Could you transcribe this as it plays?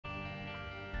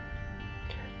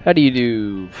How do you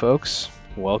do, folks?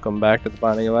 Welcome back to the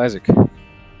Binding of Isaac.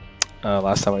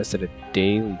 Last time I just did a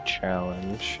daily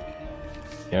challenge.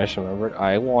 You guys remembered?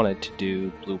 I wanted to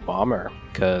do Blue Bomber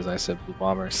because I said Blue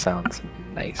Bomber sounds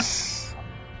nice.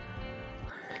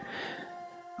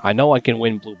 I know I can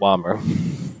win Blue Bomber.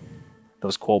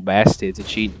 Those cold bastards are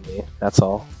cheating me, that's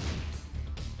all.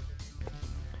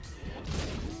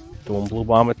 Doing Blue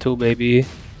Bomber too, baby.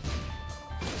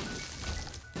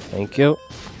 Thank you.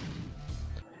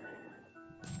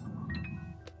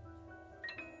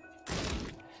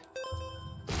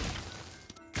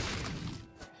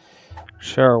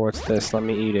 Sure, what's this? Let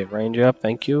me eat it. Range up,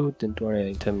 thank you. Didn't do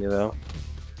anything to me though.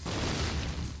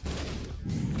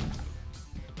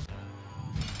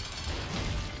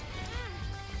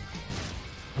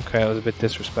 Okay, that was a bit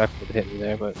disrespectful to hit me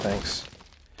there, but thanks.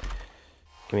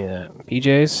 Give me that.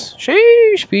 PJs.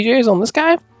 Sheesh! PJs on this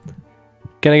guy?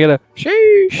 Can I get a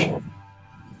sheesh?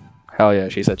 Hell yeah,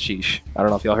 she said sheesh. I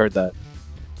don't know if y'all heard that.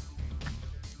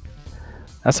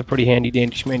 That's a pretty handy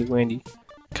dandy schmandy wandy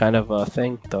kind of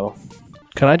thing, though.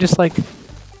 Can I just like...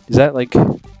 Is that like...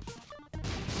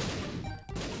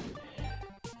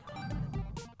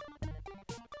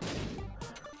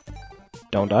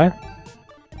 Don't die?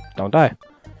 Don't die.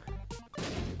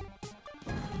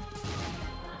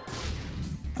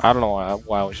 I don't know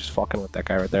why I was just fucking with that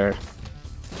guy right there.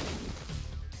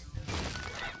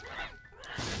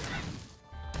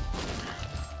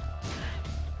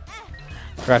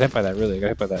 I got hit by that, really. I got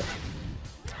hit by that.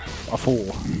 A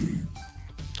fool.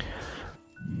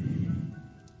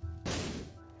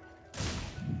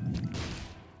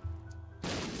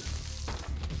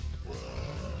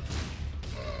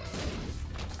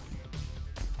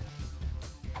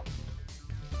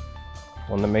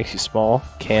 One that makes you small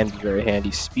can be very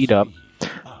handy. Speed up.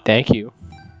 Thank you.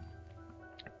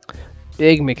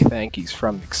 Big McThankies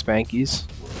from McSpankies.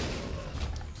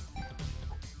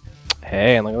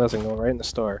 Hey, and look at this, I'm going right in the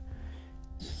store.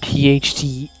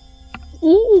 PhD.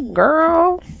 Ooh,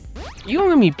 girl. You don't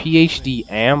let me PhD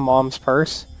and mom's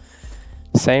purse.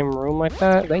 Same room like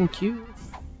that? Thank you.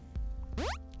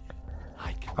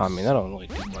 I mean, that don't really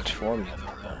do much for me.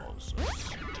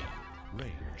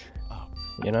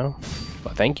 You know?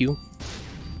 But thank you.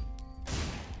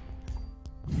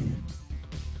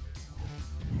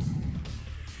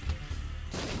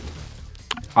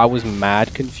 I was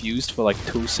mad confused for like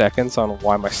 2 seconds on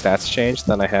why my stats changed.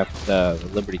 Then I had the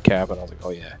Liberty Cap and I was like, oh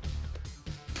yeah.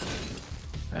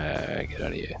 Get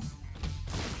out of here.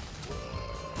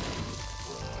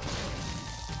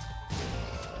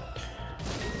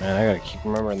 Man, I gotta keep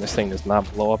remembering this thing does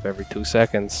not blow up every 2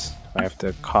 seconds. I have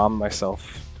to calm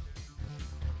myself.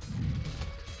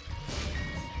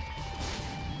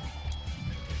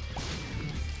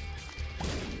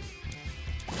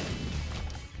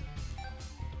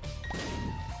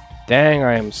 Dang,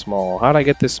 I am small. How'd I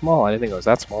get this small? I didn't think it was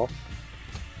that small.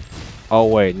 Oh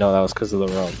wait, no, that was because of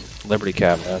the Liberty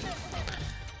Cap, man.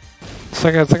 It's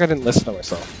like I didn't listen to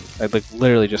myself. I like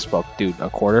literally just spoke. Dude, a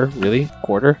quarter? Really?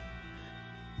 Quarter?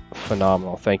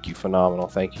 Phenomenal. Thank you. Phenomenal.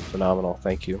 Thank you. Phenomenal.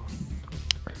 Thank you.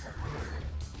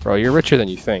 Bro, you're richer than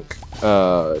you think.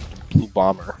 Blue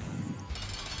Bomber.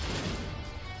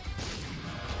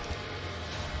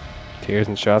 Tears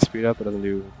and shot speed up. That doesn't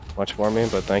do much for me,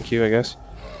 but thank you, I guess.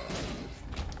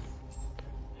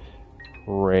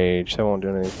 Rage, that won't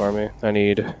do anything for me. I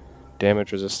need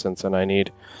damage resistance, and I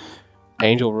need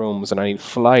angel rooms, and I need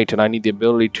flight, and I need the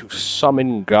ability to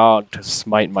summon God to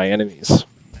smite my enemies.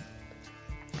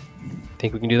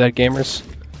 Think we can do that, gamers?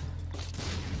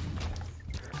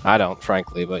 I don't,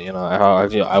 frankly, but you know,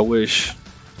 I wish.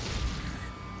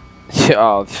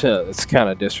 Yeah, it's kind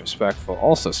of disrespectful.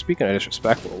 Also, speaking of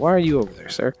disrespectful, why are you over there,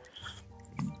 sir?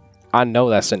 I know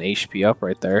that's an HP up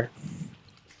right there.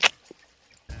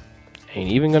 Ain't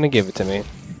even gonna give it to me.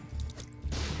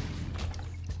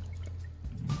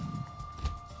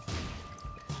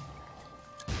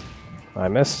 I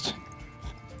missed.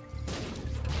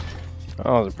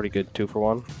 Oh, that was a pretty good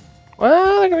 2-for-1.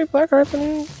 Well, there can be black hearts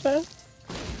in here.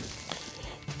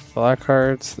 Black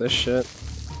hearts, this shit.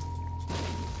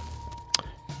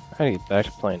 I gotta get back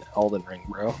to playing Elden Ring,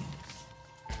 bro.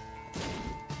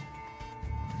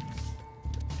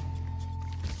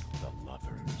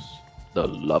 The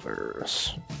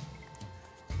lovers.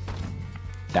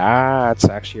 That's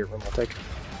actually a room I'll take.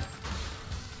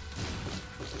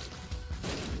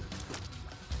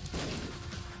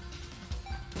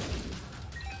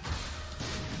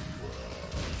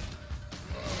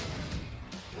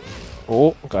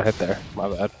 Oh, got hit there. My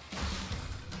bad.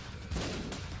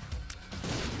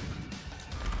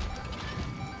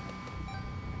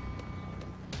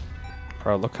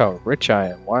 Bro, look how rich I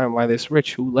am. Why am I this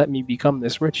rich? Who let me become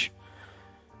this rich?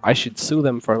 I should sue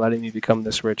them for letting me become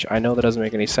this rich. I know that doesn't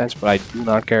make any sense, but I do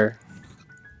not care.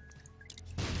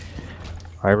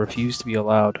 I refuse to be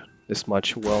allowed this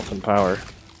much wealth and power.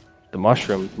 The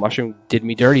mushroom. Mushroom did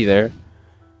me dirty there.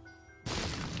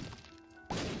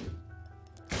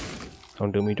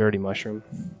 Don't do me dirty, mushroom.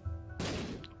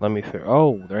 Let me figure.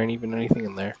 Oh, there ain't even anything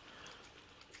in there.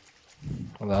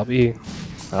 Well,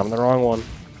 I'm the wrong one.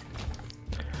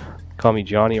 Call me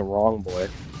Johnny a wrong boy.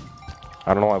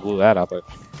 I don't know why I blew that up, but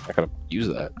I could have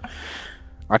used that.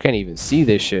 I can't even see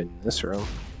this shit in this room.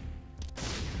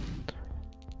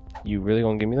 You really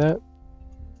gonna give me that?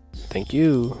 Thank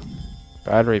you.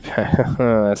 Battery pack.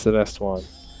 That's the best one.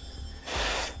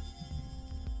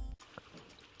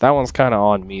 That one's kind of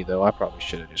on me, though. I probably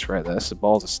should have just read that. That's the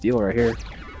balls of steel right here.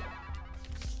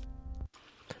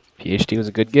 PhD was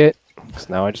a good get, because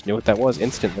now I just knew what that was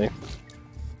instantly.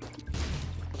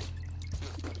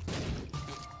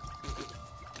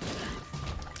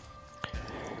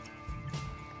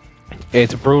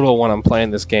 It's brutal when I'm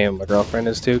playing this game. My girlfriend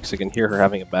is too, because I can hear her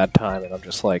having a bad time, and I'm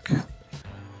just like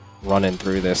running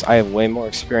through this. I have way more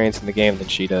experience in the game than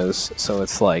she does, so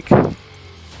it's like,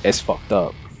 it's fucked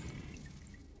up.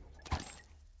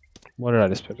 What did I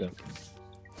just pick up?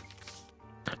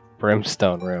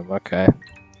 Brimstone room, okay.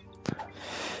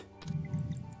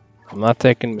 I'm not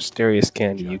taking mysterious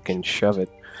candy, you can shove it.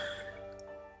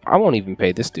 I won't even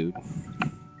pay this dude.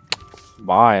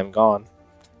 Bye, I'm gone.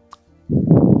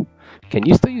 Can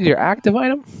you still use your active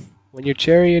item when you're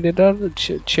charioted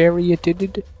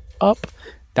up?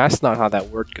 That's not how that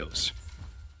word goes.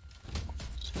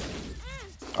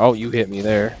 Oh, you hit me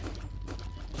there.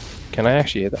 Can I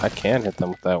actually hit? I can hit them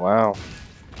with that. Wow.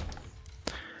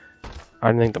 I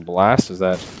didn't think the blast was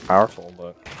that powerful,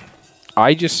 but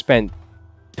I just spent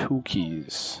 2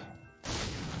 keys.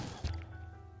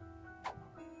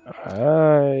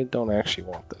 I don't actually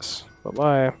want this.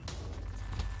 Bye-bye.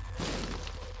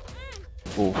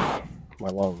 Oof, my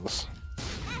lungs.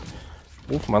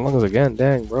 Oof, my lungs again.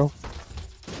 Dang, bro.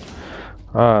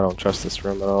 I don't trust this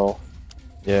room at all.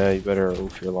 Yeah, you better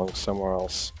oof your lungs somewhere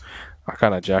else. I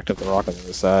kind of jacked up the rock on the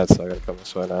other side, so I gotta come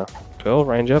this way now. Pill,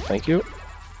 range up, thank you.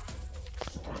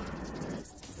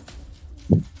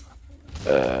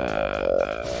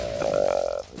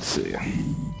 Let's see.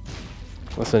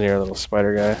 Listen here, little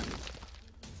spider guy.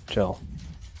 Chill.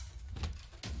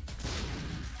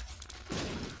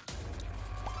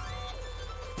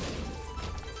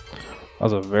 That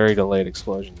was a very delayed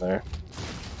explosion there.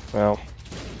 Well.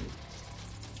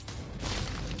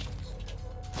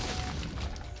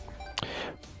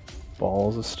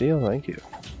 Balls of steel, thank you.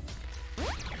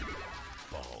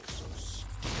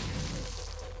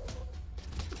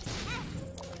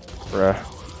 Bruh.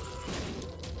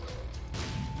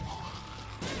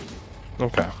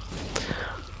 Okay.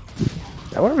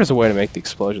 I wonder if there's a way to make the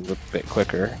explosions a bit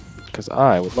quicker, because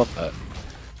I would love that.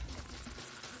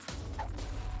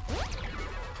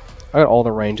 I got all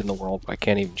the range in the world, but I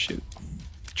can't even shoot.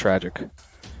 Tragic.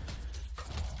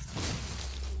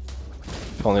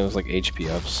 If only it was like HP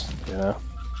ups, you know?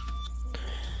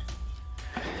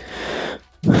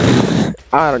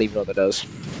 I don't even know what that does.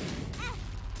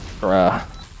 Bruh.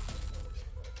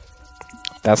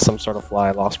 That's some sort of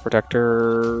fly. Loss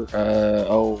protector.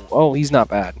 Oh, he's not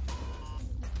bad.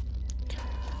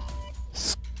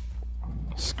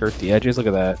 Skirt the edges, look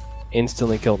at that.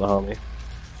 Instantly killed the homie.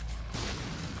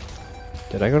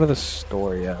 Did I go to the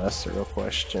store? Yeah, that's the real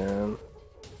question.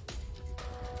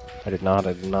 I did not.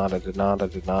 Just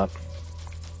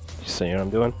so you know what I'm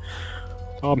doing.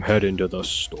 I'm heading to the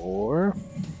store.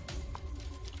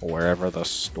 Wherever the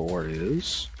store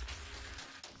is.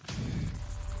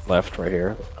 Left, right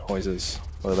here. Always is.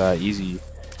 Look at that. Easy.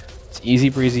 It's easy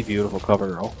breezy, beautiful cover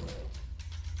girl.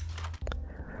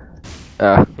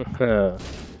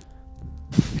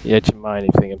 You hit your mind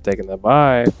if you think I'm taking that.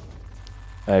 Bye.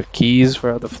 I have keys for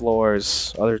other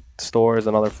floors, other stores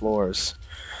and other floors.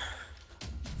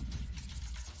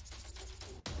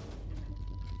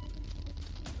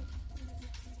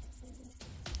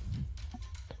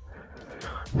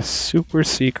 Super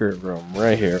secret room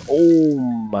right here. Oh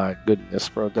my goodness,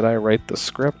 bro. Did I write the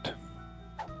script?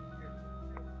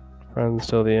 Friends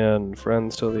till the end.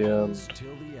 Friends till the end.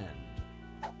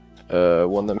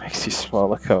 One that makes you small.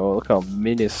 Look how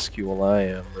minuscule I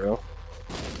am, bro.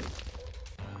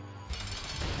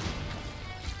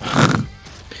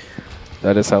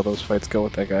 That is how those fights go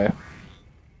with that guy.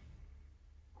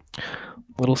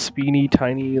 Little speedy,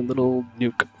 tiny, little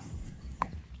nuke.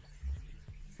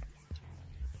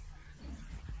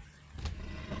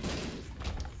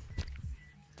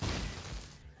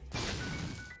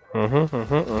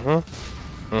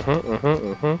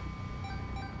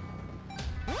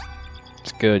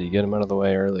 It's good, you get him out of the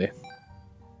way early.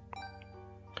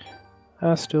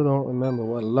 I still don't remember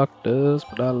what luck does,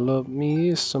 but I love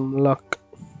me some luck.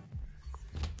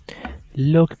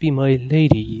 Luck be my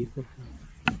lady.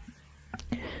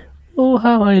 Oh,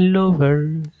 how I love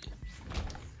her.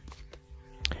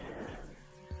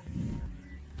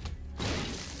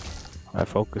 I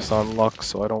focus on luck,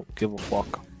 so I don't give a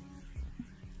fuck.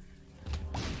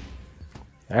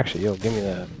 Actually, yo, give me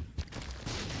that.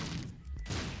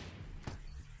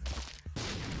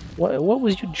 What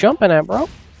was you jumping at, bro?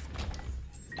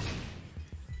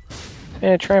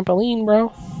 And a trampoline,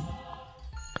 bro.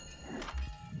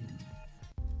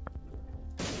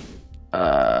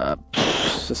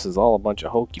 This is all a bunch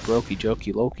of hokey brokey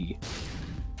jokey lokey.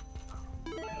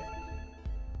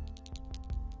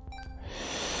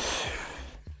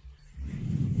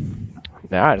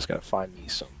 Now I just gotta find me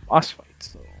some boss fights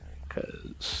though,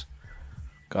 cause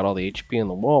got all the HP in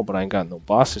the wall, but I ain't got no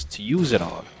bosses to use it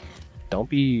on. Don't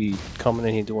be coming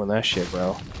in here doing that shit,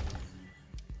 bro.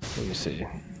 Let me see.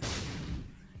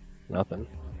 Nothing.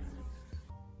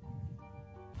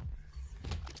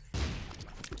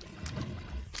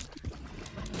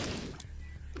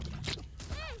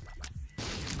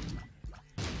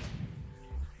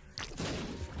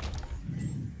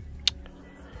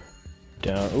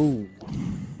 Down. Ooh.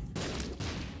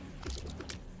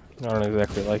 I don't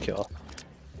exactly like y'all.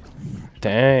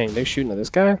 Dang, they're shooting at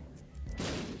this guy?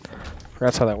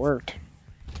 That's how that worked.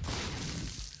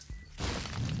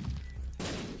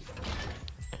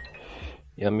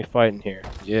 Yeah, let me fight in here.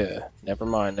 Yeah, never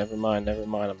mind. I'm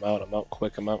out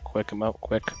quick. I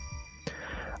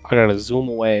gotta zoom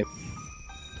away.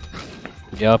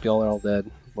 Yup, y'all are all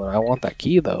dead. But I want that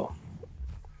key though.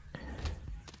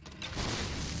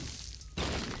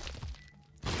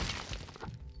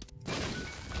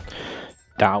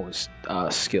 That was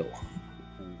skill.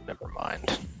 Ooh, never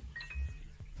mind.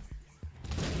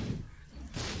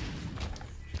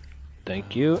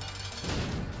 Thank you.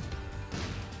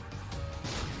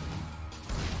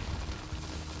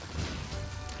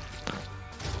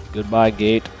 Goodbye,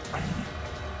 gate.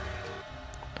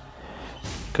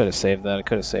 Could have saved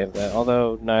that.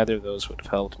 Although neither of those would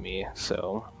have helped me.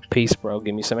 So, peace, bro.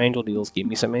 Give me some angel deals.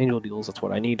 That's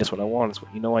what I need. That's what I want. That's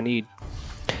what you know I need.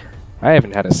 I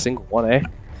haven't had a single one, eh?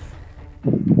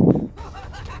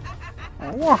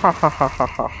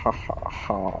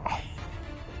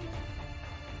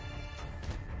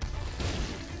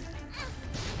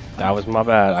 That was my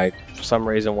bad. I, for some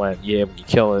reason, went, yeah, when you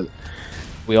kill it,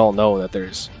 we all know that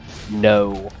there's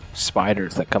no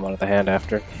spiders that come out of the hand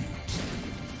after.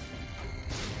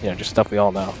 You know, just stuff we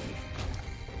all know.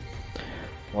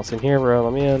 What's in here, bro?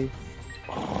 Let me in.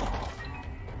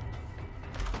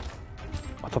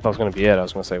 I thought that was going to be it. I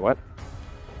was going to say, what?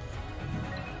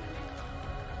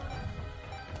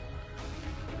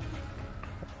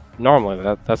 Normally,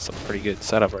 that's a pretty good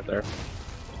setup right there.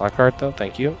 Black card, though.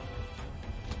 Thank you.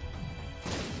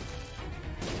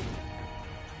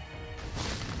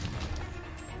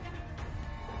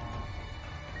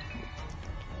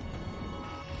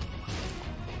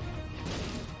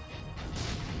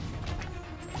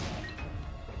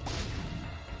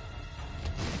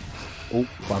 Oh,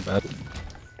 my bad.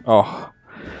 Oh,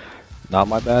 not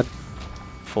my bad.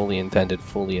 Fully intended.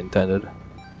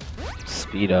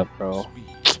 Speed up, bro.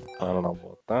 I don't know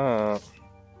about that.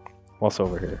 What's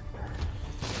over here?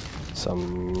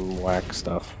 Some whack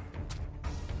stuff.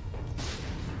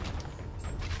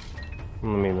 Let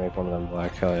me make one of them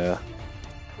black. Hell yeah.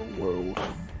 World.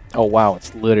 Oh wow,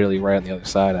 it's literally right on the other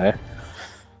side, eh?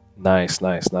 Nice.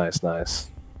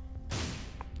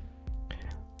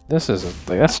 This is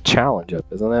that's a challenge up,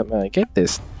 isn't it, man? Get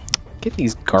these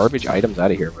garbage items out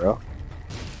of here, bro.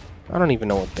 I don't even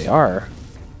know what they are.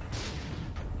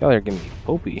 Y'all are giving me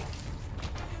poopy. I'm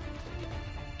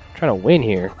trying to win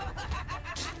here.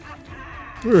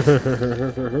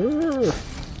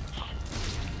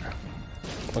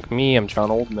 Look at me, I'm John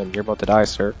Oldman. You're about to die,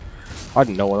 sir. I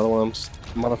didn't know one of those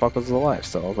motherfuckers was alive,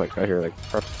 so I was like right here, like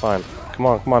perfect fine. Come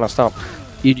on, now stop.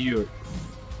 Idiot.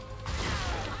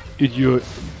 Idiot.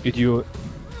 Idiota.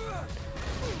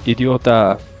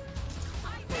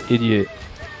 Idiot.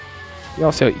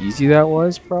 Y'all see how easy that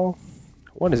was, bro?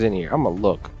 What is in here? I'm gonna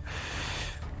look.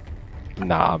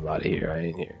 Nah, I'm out of here. I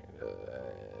ain't here.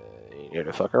 I ain't here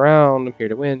to fuck around. I'm here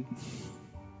to win.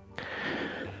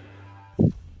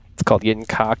 It's called getting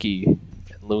cocky and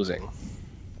losing.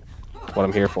 That's what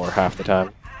I'm here for half the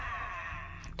time.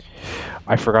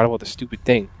 I forgot about the stupid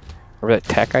thing. Remember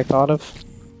that tech I thought of?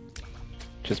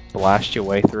 Just blast your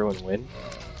way through and win.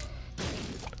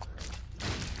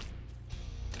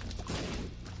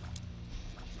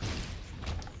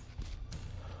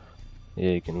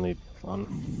 Yeah, you can leave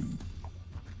on.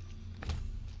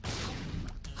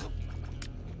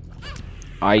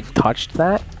 I touched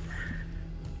that?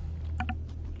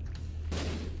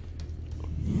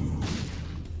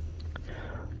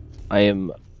 I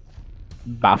am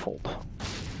baffled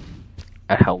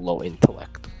at how low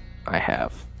intellect I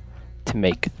have to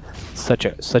make such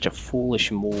a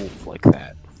foolish move like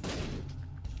that.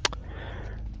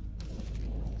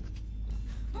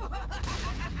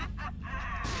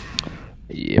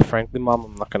 Yeah, frankly, Mom,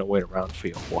 I'm not gonna wait around for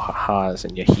your wah-ha-has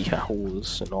and your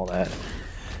hee-ha-hoos and all that.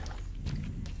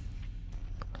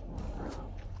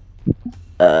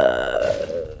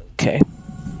 Okay.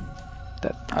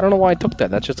 I don't know why I took that.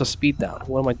 That's just a speed down.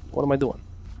 What am I doing? What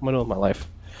am I doing with my life?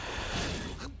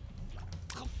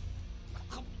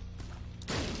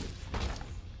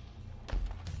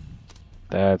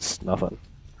 That's nothing.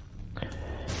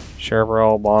 Sure, we'll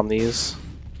all bomb these.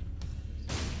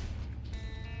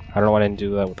 I don't know why I didn't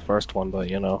do that with the first one, but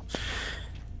you know.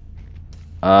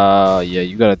 Yeah,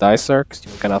 you gotta die, sir, because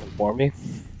you ain't got nothing for me.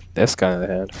 This guy in the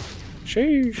hand.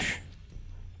 Sheesh.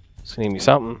 He's gonna give me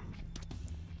something.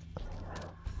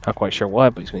 Not quite sure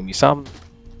what, but he's gonna give me something.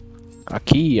 A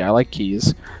key. I like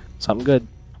keys. Something good.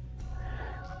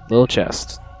 Little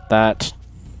chest. That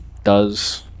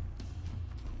does.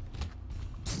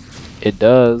 It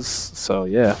does. So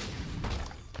yeah.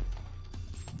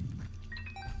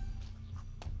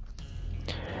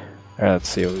 Alright, let's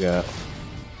see what we got.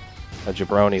 A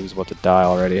jabroni who's about to die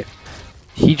already.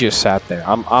 He just sat there.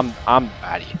 I'm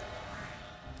batty.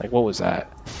 Like, what was that?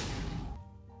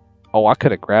 Oh, I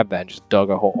could have grabbed that and just dug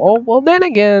a hole. Oh, well then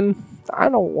again, I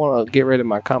don't want to get rid of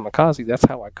my kamikaze. That's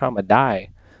how I kama die.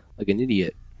 Like an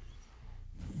idiot.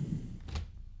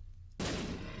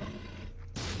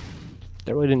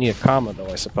 They really didn't need a comma though,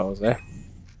 I suppose, eh?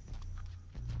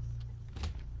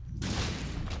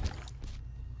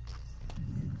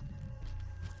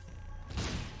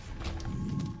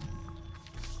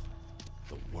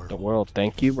 The world,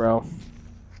 thank you, bro.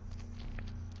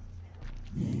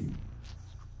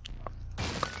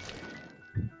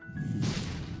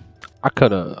 I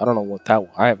don't know what that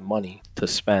was. I have money to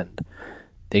spend.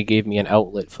 They gave me an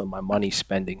outlet for my money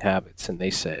spending habits, and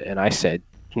I said,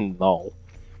 no.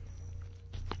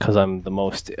 Because I'm the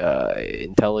most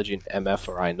intelligent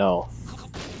MFer I know.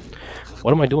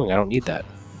 What am I doing? I don't need that.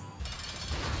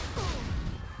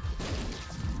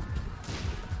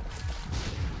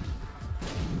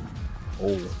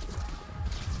 Oh.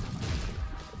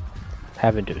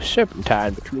 Having to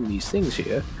serpentine between these things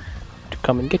here to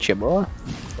come and get you, bro.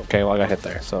 Okay, well I got hit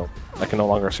there, so I can no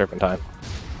longer serpentine.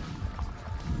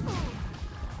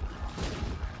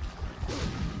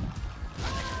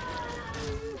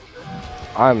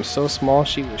 I'm so small,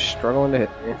 she was struggling to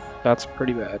hit me. That's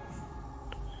pretty bad.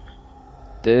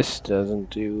 This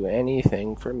doesn't do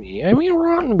anything for me. I mean, a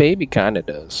rotten baby kind of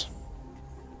does.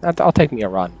 I'll take me a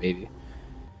rotten baby.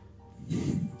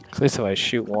 At least if I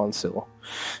shoot once, it'll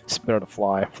spit out a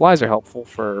fly. Flies are helpful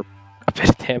for a bit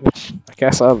of damage. I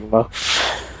guess, I don't know.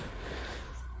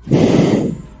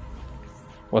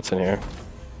 What's in here?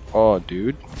 Oh,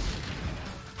 dude.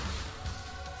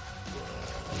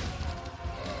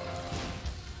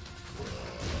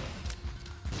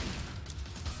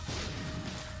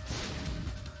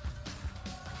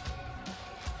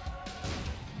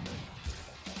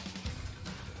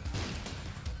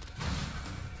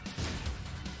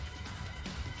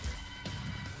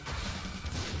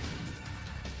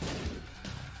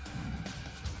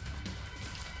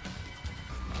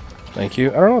 Thank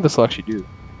you. I don't know what this will actually do.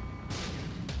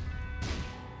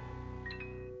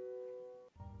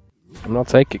 I'm not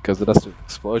taking it because it does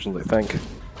explosions, I think.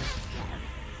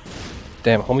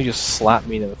 Damn, homie just slapped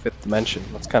me to the 5th dimension.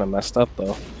 That's kind of messed up,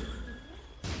 though.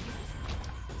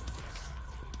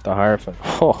 The Hierophant.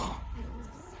 Oh.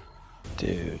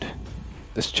 Dude.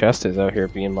 This chest is out here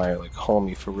being my, like,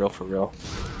 homie for real, for real.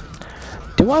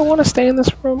 Do I want to stay in this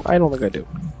room? I don't think I do.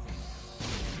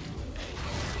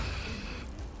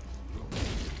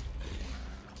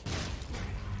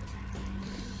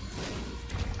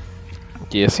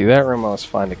 Yeah, see, that room I was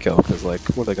fine to kill, because, like,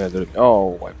 what are they gonna do?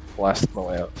 Oh, I blasted my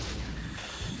way out.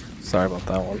 Sorry about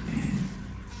that one.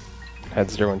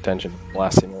 Had zero intention of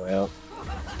blasting my way out.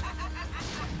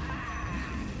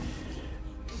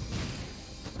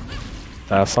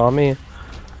 That's on me.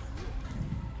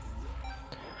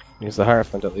 Use the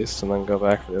Hierophant at least, and then go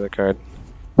back for the other card.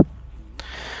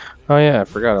 Oh yeah, I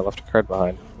forgot I left a card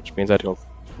behind, which means I have to go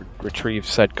retrieve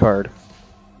said card.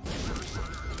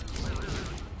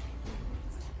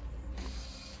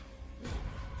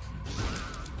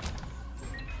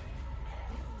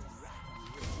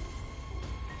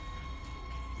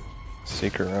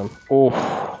 secret room.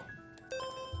 Oh,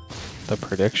 the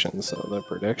predictions, though. The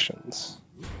predictions.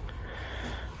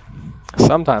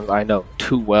 Sometimes I know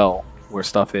too well where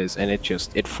stuff is, and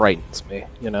it frightens me.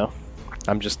 You know,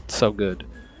 I'm just so good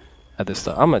at this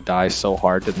stuff. I'm gonna die so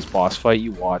hard to this boss fight.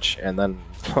 You watch, and then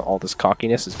all this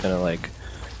cockiness is gonna like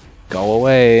go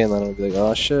away, and then I'll be like,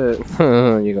 oh shit.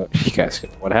 You go, you guys,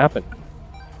 what happened?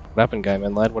 What happened, guy,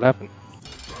 man, lad? What happened?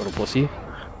 Little pussy?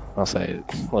 I'll say,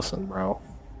 listen, bro.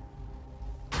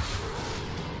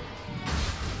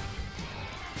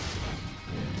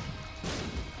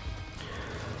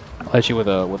 I'll hit you with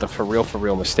a for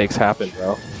real mistakes happen,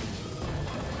 bro.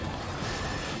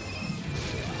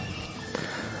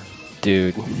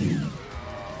 Dude.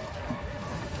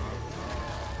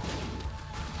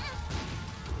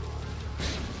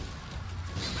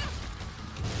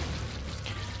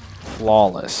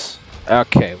 Flawless.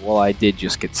 Okay, well I did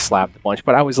just get slapped a bunch,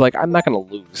 but I was like, I'm not gonna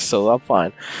lose, so I'm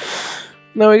fine.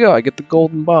 There we go, I get the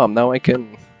golden bomb. Now I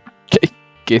can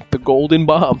get the golden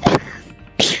bomb.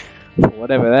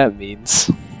 Whatever that means.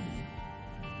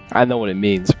 I know what it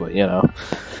means, but you know.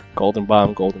 Golden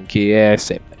bomb, golden key, yeah,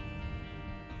 same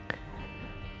thing.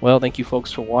 Well, thank you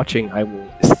folks for watching. I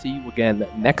will see you again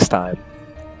next time.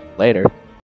 Later.